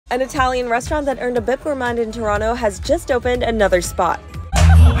An Italian restaurant that earned a bit gourmand in Toronto has just opened another spot.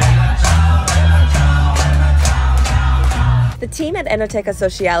 The team at Ristorante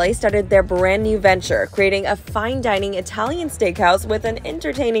Sociale started their brand new venture, creating a fine dining Italian steakhouse with an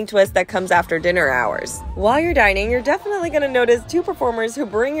entertaining twist that comes after dinner hours. While you're dining, you're definitely going to notice two performers who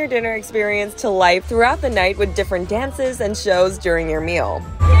bring your dinner experience to life throughout the night with different dances and shows during your meal.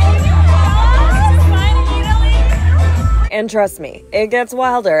 And trust me, it gets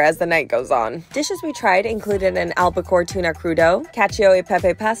wilder as the night goes on. Dishes we tried included an albacore tuna crudo, cacio e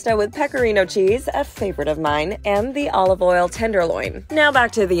pepe pasta with pecorino cheese, a favorite of mine, and the olive oil tenderloin. Now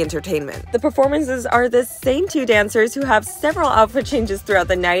back to the entertainment. The performances are the same two dancers who have several outfit changes throughout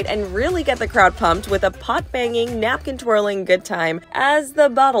the night and really get the crowd pumped with a pot-banging, napkin-twirling good time as the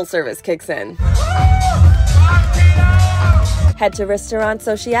bottle service kicks in. Head to Ristorante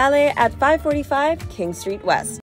Sociale at 545 King Street West.